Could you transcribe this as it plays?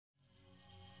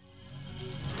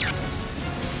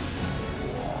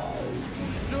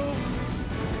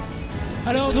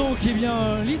Alors donc, eh bien,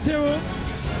 Lythero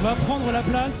va prendre la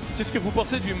place. Qu'est-ce que vous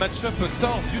pensez du match-up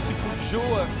Thor Beautiful Joe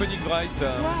Phoenix Wright?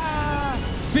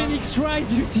 Phoenix Wright,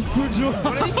 Beautiful Joe. À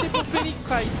mon avis, c'est pour Phoenix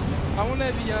Wright. À mon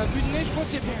avis, un but de nez, je pense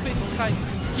que c'est pour Phoenix Wright.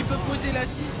 Ce qui peut poser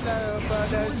l'assist,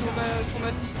 son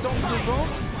assistante devant.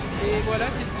 Et voilà,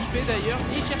 c'est ce qu'il fait d'ailleurs.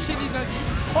 Et chercher les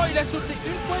indices. Oh, il a sauté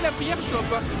une fois la prière shop.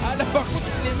 Ah là, par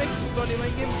contre, si les mecs sont dans les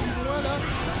mind games plus loin, là,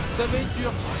 ça va être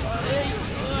dur.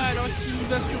 Alors, est-ce qu'il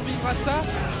va survivre à ça?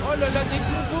 Oh là là, des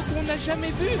combos qu'on n'a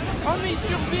jamais vus. Oh, mais il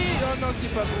survit. Oh non,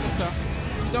 c'est pas bon ça.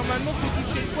 Normalement, faut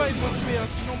toucher une fois, il faut tuer. Hein.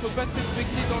 Sinon, on peut pas te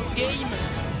respecter dans ce game.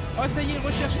 Oh, ça y est, il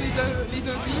recherche les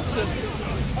indices.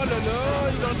 Oh là là,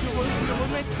 il a dû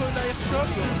remettre l'airshop.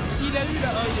 Il a eu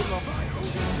là. Oh, il est mort.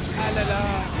 Ah là là.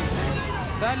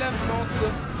 Là, la plante.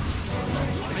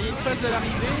 Il y a une phase à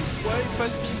l'arrivée. Ouais, une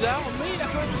phase bizarre. Mais il a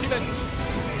quand même pris l'assist.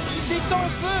 Il descend en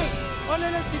feu. Oh là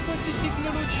là, c'est quoi cette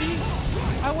technologie?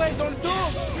 Ah ouais, dans le dos.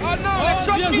 Oh non, la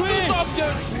shot qui nous sort.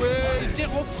 Bien joué.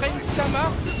 0 frame, ça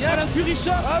marche. Il y a la Fury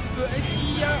Shot. Hop, est-ce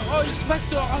qu'il y a... Oh,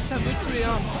 X-Factor. Oh, ça veut tuer,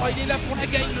 hein. Oh, il est là pour la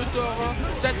gagne, le Thor. Hein.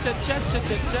 Tcha.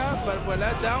 Bah, voilà,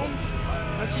 down.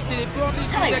 Un petit téléport, les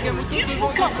yeux d'Agamoto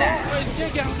devant. Oh, il est bien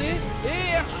gardé.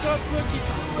 Et Airshop qui...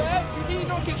 Fury,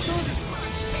 non, quelque chose.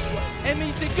 Eh mais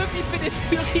il sait que il fait des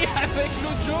furies avec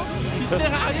l'autre Joe. Il sert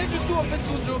à rien du tout en fait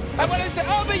son Joe. Ah voilà,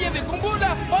 oh mais il y avait combo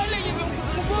là. Oh là il y avait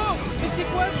combo. Mais c'est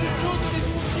quoi ce Joe de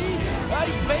l'escroquerie? Ah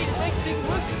il va avec ses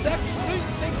trucs, stack, truc,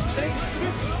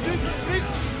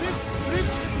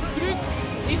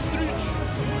 et struc.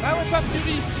 Ah ouais, pas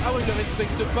furie. Ah ouais, il le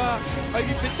respecte pas. Ah il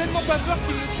lui fait tellement pas peur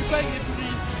qu'il ne le tue pas avec les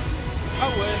furies. Ah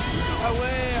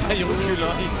ouais, il recule,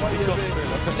 hein,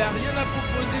 il a rien à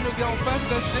proposer le gars en face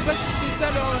là, je sais pas si c'est ça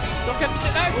leur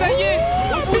capitaine. Ah ça y est,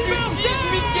 au bout du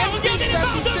 18ème kill ça a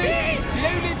touché. Il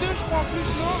a eu les deux je crois en plus,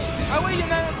 non? Ah ouais il y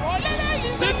en a un. Oh là là, il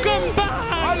est le combat.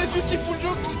 Oh le Beautiful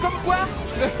Joe qui comme quoi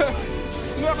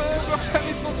leur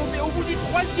jamais sont tombés. Au bout du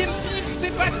 3ème pif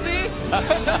c'est passé.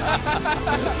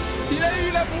 Il a eu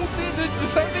la bonté de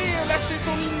jamais lâcher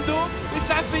son Indo et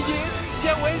ça a payé.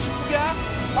 Bien ouais je vous gars.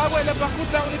 Ah ouais là par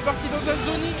contre là on est parti dans un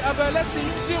zoning. Ah bah là c'est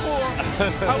 1-0 hein.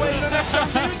 Ah ouais il en a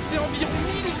chargé une, c'est environ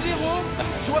 1000-0.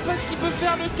 Je vois pas ce qu'il peut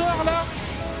faire le Thor là.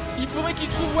 Il faudrait qu'il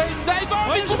trouve une dive.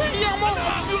 Oh mais confirme en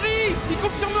Fury. Il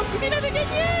confirme en Fury, il avait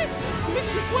gagné. Mais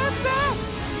c'est quoi ça?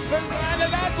 Ah là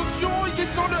là attention il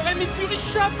descend le... mais Fury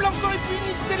chope là encore et puis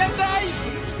c'est la dive.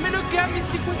 Mais le gars mais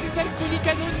c'est quoi ces alcooliques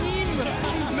anonymes?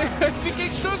 Mais fais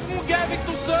quelque chose mon gars avec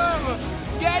ton Thor.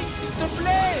 Gagne s'il te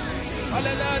plaît. Oh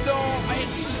là là, non,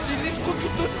 c'est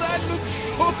l'escroquerie totale, le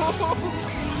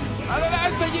Ah là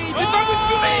là, ça y est, il descend avec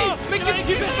Fury. Mais qu'est-ce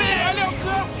qu'il fait? Allez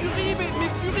encore, Fury,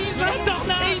 mais Fury,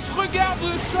 et il se regarde,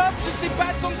 shop, je sais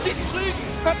pas, tente des trucs,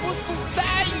 impose ton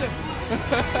style.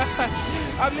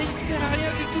 Ah mais il sert à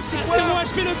rien du tout, c'est quoi? C'est moi,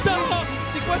 je mets le temps.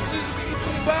 C'est quoi ce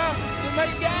combat de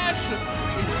malgache?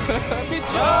 Mais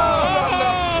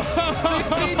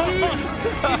c'était nul,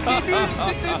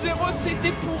 c'était 0,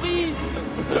 c'était pourri.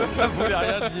 Ça voulait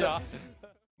rien dire.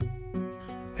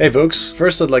 Hey folks,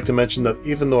 first I'd like to mention that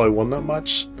even though I won that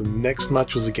match, the next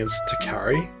match was against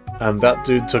Takari, and that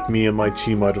dude took me and my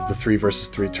team out of the 3 vs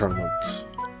 3 tournament.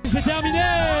 C'est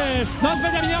terminé. Non, c'est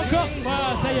pas terminé encore.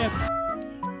 Voilà, ça y est.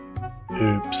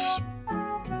 Oops.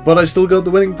 But I still got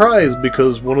the winning prize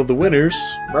because one of the winners,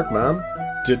 Markman,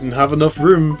 didn't have enough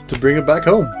room to bring it back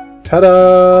home.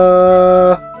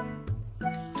 Ta-da!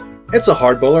 It's a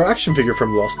hardballer action figure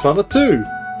from Lost Planet 2!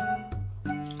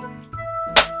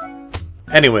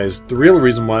 Anyways, the real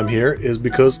reason why I'm here is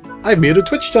because I've made a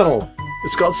Twitch channel!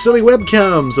 It's got silly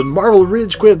webcams and Marvel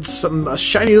rage quits and a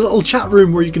shiny little chat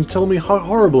room where you can tell me how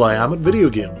horrible I am at video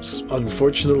games.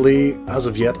 Unfortunately, as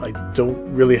of yet, I don't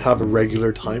really have a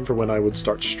regular time for when I would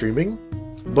start streaming,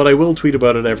 but I will tweet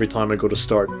about it every time I go to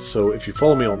start, so if you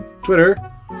follow me on Twitter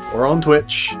or on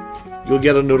Twitch, you'll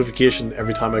get a notification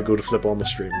every time I go to flip on the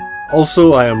stream.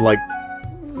 Also, I am like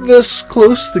this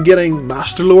close to getting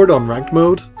Master Lord on ranked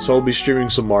mode, so I'll be streaming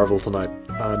some Marvel tonight,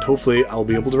 and hopefully I'll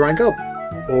be able to rank up.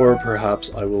 Or perhaps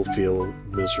I will feel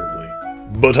miserably.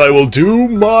 But I will do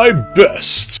my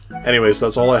best! Anyways,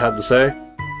 that's all I had to say.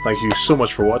 Thank you so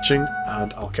much for watching,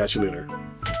 and I'll catch you later.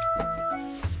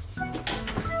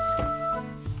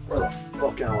 Where the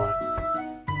fuck am I?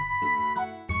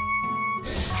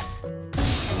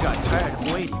 Got tired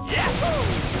of waiting. Yahoo!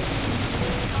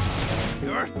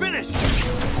 You're finished!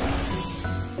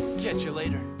 Catch you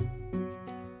later.